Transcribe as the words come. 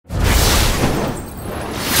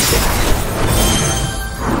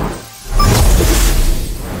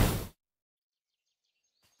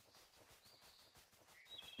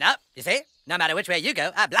You see? No matter which way you go,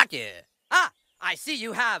 I block you. Ah, I see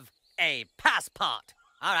you have a passport.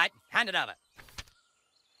 All right, hand it over.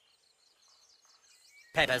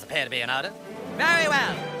 Papers appear to be in order. Very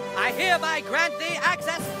well. I hereby grant thee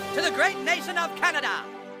access to the great nation of Canada.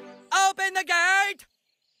 Open the gate!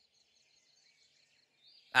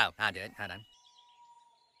 Oh, I'll do it. Hold on.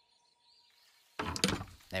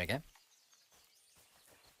 There we go.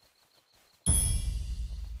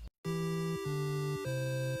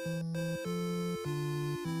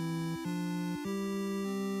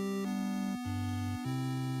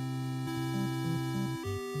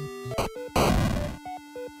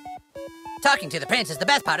 Talking to the prince is the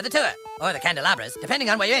best part of the tour, or the candelabras, depending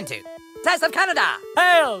on what you're into. Test of Canada!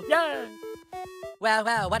 Hell yeah! Well,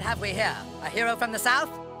 well, what have we here? A hero from the south?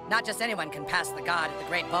 Not just anyone can pass the guard at the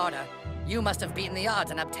Great Border. You must have beaten the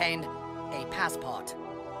odds and obtained a passport.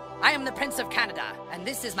 I am the Prince of Canada, and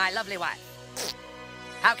this is my lovely wife.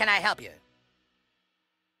 How can I help you?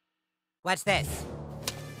 What's this?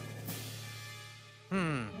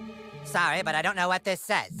 Sorry, but I don't know what this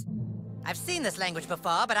says. I've seen this language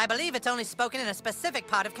before, but I believe it's only spoken in a specific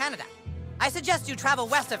part of Canada. I suggest you travel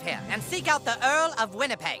west of here and seek out the Earl of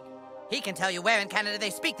Winnipeg. He can tell you where in Canada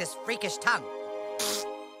they speak this freakish tongue.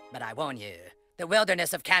 But I warn you, the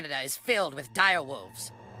wilderness of Canada is filled with dire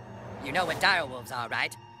wolves. You know what dire wolves are,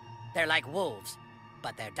 right? They're like wolves,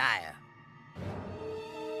 but they're dire.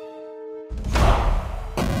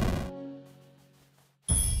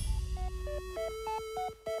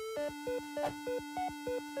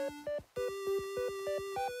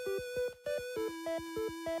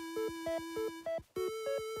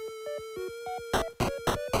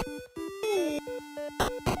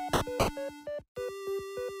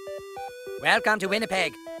 Welcome to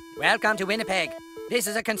Winnipeg. Welcome to Winnipeg. This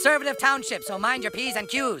is a conservative township, so mind your P's and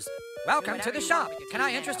Q's. Welcome to the shop. Can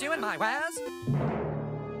I interest you in my wares?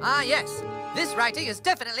 Ah, yes. This writing is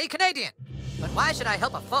definitely Canadian. But why should I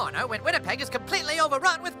help a foreigner when Winnipeg is completely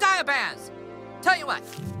overrun with dire bears? Tell you what,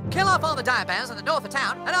 kill off all the dire bears in the north of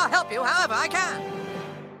town, and I'll help you however I can.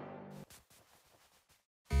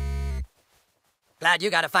 Glad you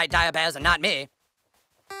gotta fight dire bears and not me.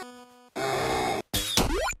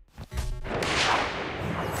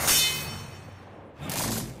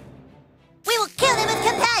 We will kill them with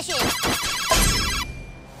compassion!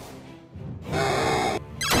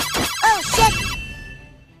 Oh, shit!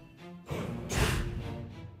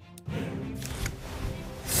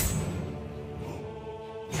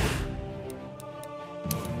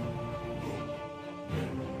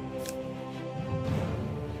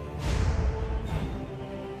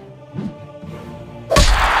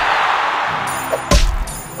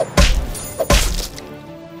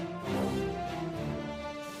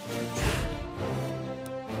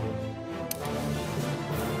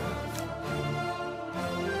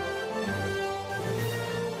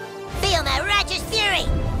 Feel my righteous fury!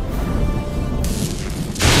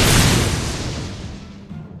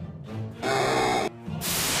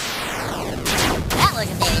 That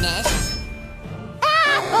wasn't very nice. Ah!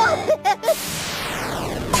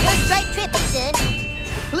 You're straight tripping, son.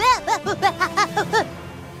 Ah!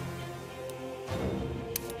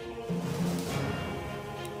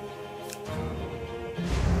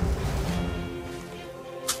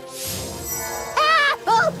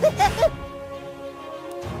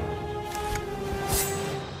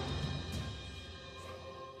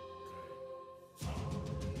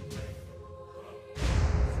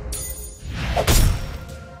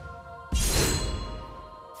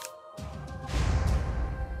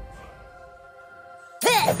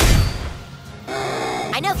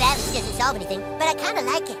 I know violence doesn't solve anything, but I kinda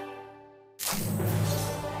like it.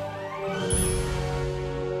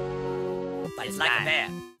 But it's like a bear.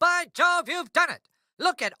 By Jove, you've done it!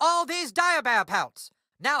 Look at all these dire bear pelts.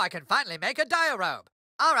 Now I can finally make a dire robe.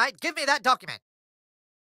 All right, give me that document.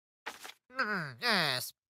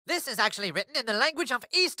 Yes. This is actually written in the language of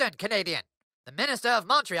Eastern Canadian. The Minister of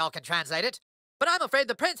Montreal can translate it, but I'm afraid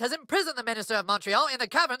the Prince has imprisoned the Minister of Montreal in the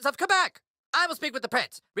caverns of Quebec. I will speak with the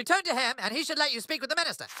Prince. Return to him, and he should let you speak with the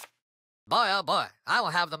Minister. Boy, oh boy, I will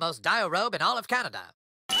have the most dire robe in all of Canada.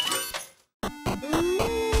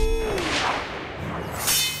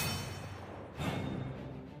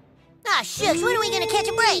 Ah, shucks, when are we gonna catch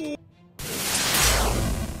a break?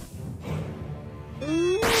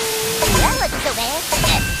 That wasn't so bad.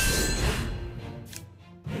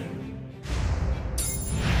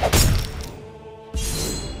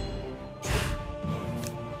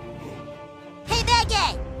 Hey, bad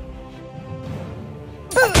guy!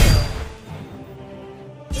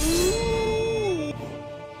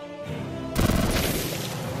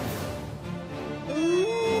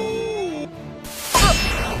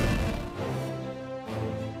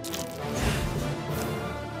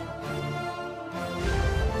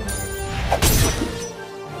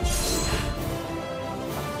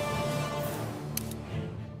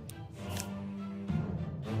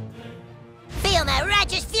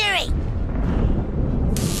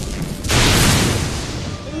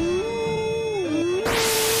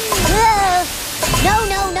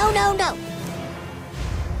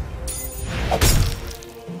 I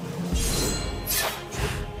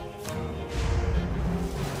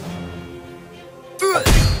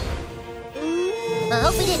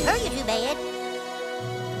hope we didn't hurt you too bad.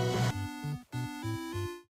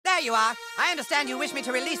 There you are. I understand you wish me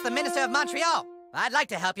to release the Minister of Montreal. I'd like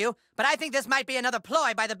to help you, but I think this might be another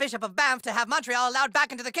ploy by the Bishop of Banff to have Montreal allowed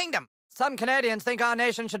back into the kingdom. Some Canadians think our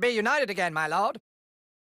nation should be united again, my lord.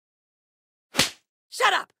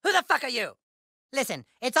 Shut up! Who the fuck are you? Listen,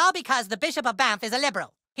 it's all because the Bishop of Banff is a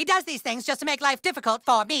liberal. He does these things just to make life difficult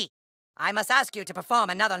for me. I must ask you to perform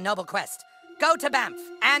another noble quest. Go to Banff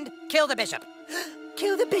and kill the bishop.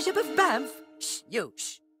 Kill the Bishop of Banff? Shh, you,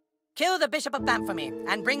 shh. Kill the Bishop of Banff for me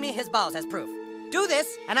and bring me his balls as proof. Do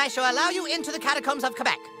this, and I shall allow you into the catacombs of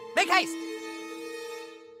Quebec. Make haste!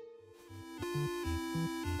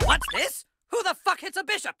 What's this? Who the fuck hits a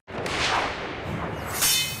bishop?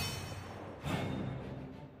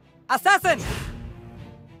 Assassin!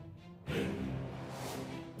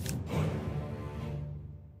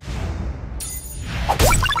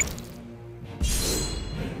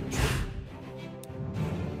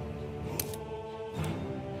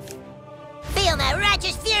 Feel my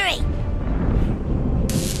righteous fury!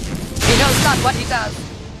 He knows not what he does.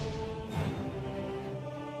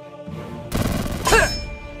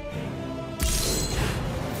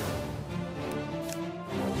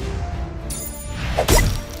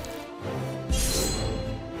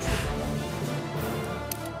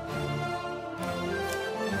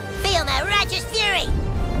 Feel my righteous fury!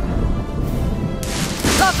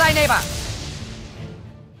 Love thy neighbor!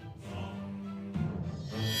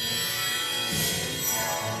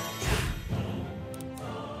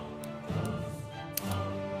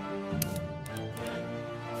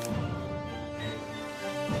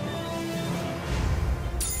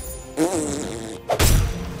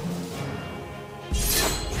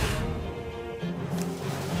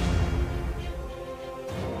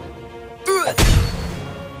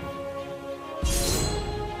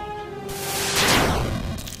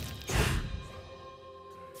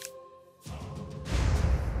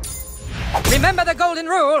 Remember the golden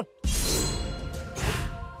rule!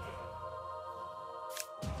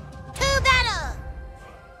 To battle!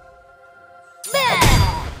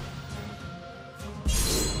 Bah!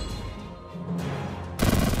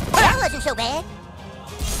 That wasn't so bad.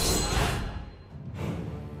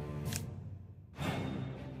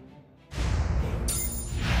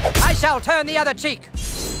 I shall turn the other cheek!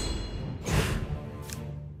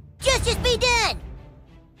 Justice be done!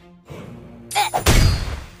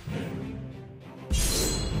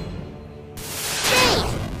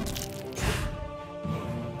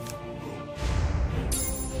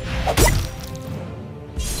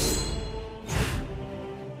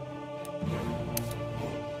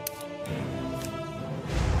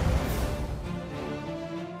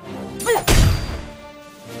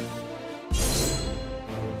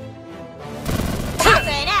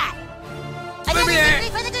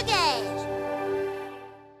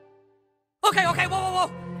 Okay, whoa.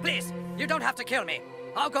 Please, you don't have to kill me.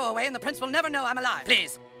 I'll go away and the prince will never know I'm alive.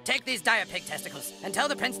 Please, take these dire pig testicles and tell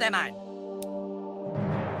the prince they're mine.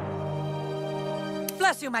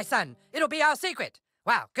 Bless you, my son. It'll be our secret.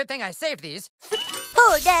 Wow, good thing I saved these.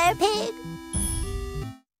 Poor dire pig.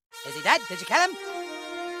 Is he dead? Did you kill him?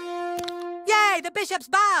 Yay, the bishop's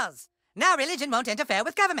balls! Now religion won't interfere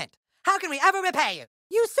with government. How can we ever repay you?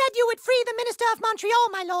 You said you would free the Minister of Montreal,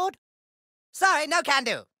 my lord. Sorry, no can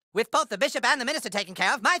do. With both the bishop and the minister taken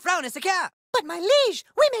care of, my throne is secure. But my liege,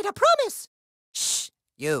 we made a promise. Shh,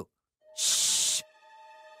 you. Shh.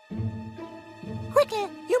 Quickly,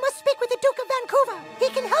 you must speak with the Duke of Vancouver. He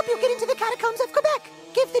can help you get into the catacombs of Quebec.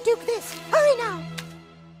 Give the Duke this. Hurry now.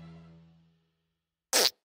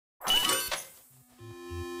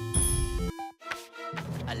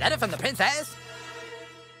 A letter from the princess?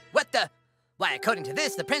 What the? Why, according to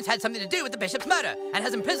this, the prince had something to do with the bishop's murder and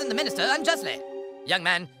has imprisoned the minister unjustly. Young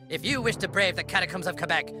man, if you wish to brave the catacombs of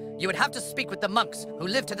Quebec, you would have to speak with the monks who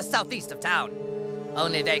live to the southeast of town.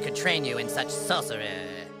 Only they could train you in such sorcery.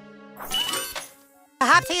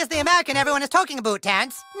 Perhaps he is the American everyone is talking about,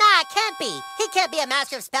 Terrance. Nah, it can't be. He can't be a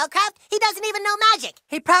master of spellcraft. He doesn't even know magic.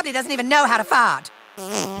 He probably doesn't even know how to fart.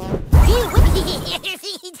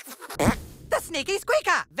 The sneaky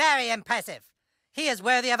squeaker! Very impressive. He is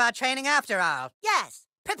worthy of our training after all. Yes.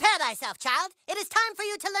 Prepare thyself, child. It is time for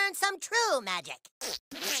you to learn some true magic.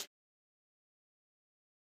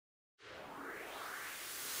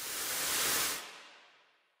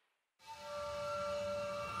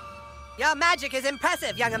 Your magic is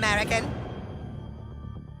impressive, young American.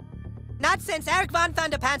 Not since Eric von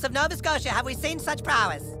Thunderpants of Nova Scotia have we seen such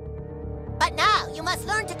prowess. But now, you must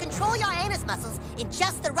learn to control your anus muscles in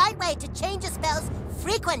just the right way to change a spell's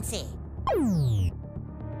frequency.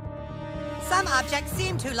 Some objects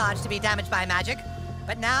seem too large to be damaged by magic,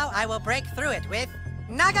 but now I will break through it with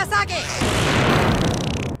Nagasaki!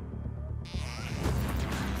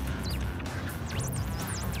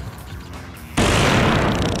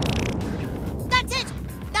 That's it!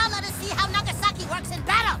 Now let us see how Nagasaki works in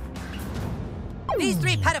battle! These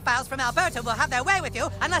 3 pedophiles from Alberta will have their way with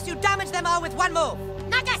you unless you damage them all with one move!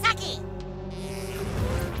 Nagasaki!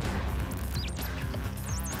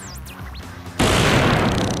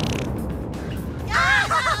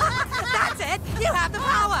 That's it! You have the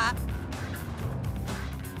power!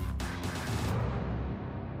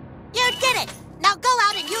 You did it! Now go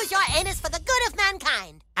out and use your anus for the good of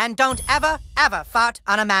mankind! And don't ever, ever fart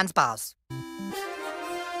on a man's balls.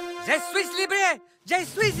 Je suis libre! Je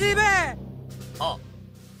suis libre! Oh.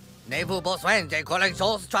 N'avez-vous besoin de quelque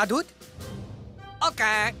chose traduite?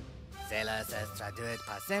 OK. Cela se traduit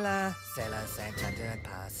par cela, cela se traduit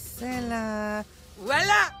par cela.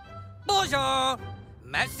 Voilà! Bonjour!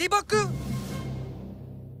 Merci beaucoup!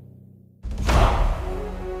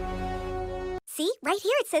 See, right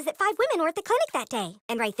here it says that 5 women were at the clinic that day.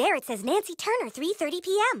 And right there it says Nancy Turner, 3:30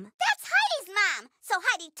 p.m. That's Heidi's mom! So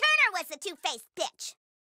Heidi Turner was the two-faced bitch!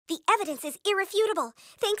 The evidence is irrefutable.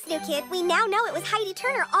 Thanks, new kid. We now know it was Heidi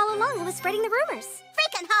Turner all along who was spreading the rumors.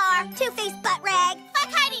 Freaking whore! Two-faced butt rag!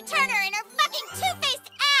 Fuck Heidi Turner and her fucking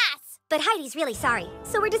two-faced ass! But Heidi's really sorry,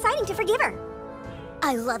 so we're deciding to forgive her.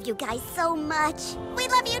 I love you guys so much. We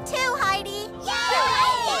love you too, Heidi!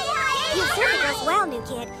 Yay! You've served us well, new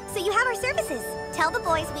kid, so you have our services. Tell the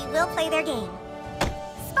boys we will play their game.